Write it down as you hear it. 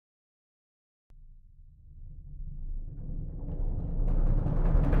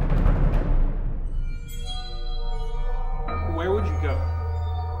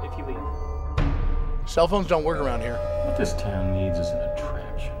Cell phones don't work around here. What this town needs is an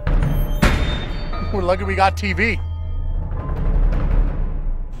attraction. We're lucky we got TV.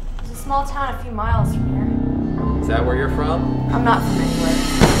 It's a small town a few miles from here. Is that where you're from? I'm not from anywhere.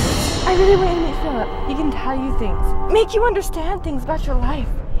 I really want to meet Philip. He can tell you things, make you understand things about your life.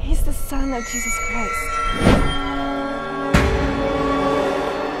 He's the son of Jesus Christ.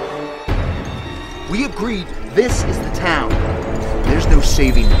 We agreed this is the town. There's no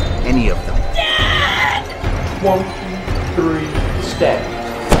saving any of them. Dad! 23 steps.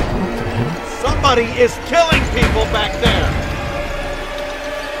 Somebody is killing people back there!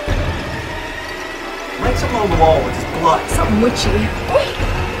 Write something on the wall with his blood. Something witchy.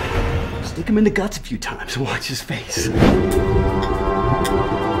 Stick him in the guts a few times and watch his face.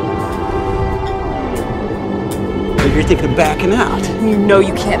 Maybe you're thinking of backing out. You know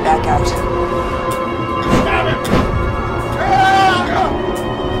you can't back out.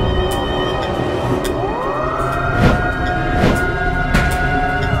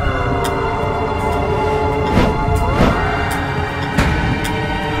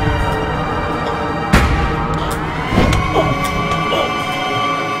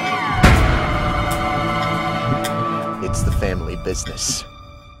 It's the family business.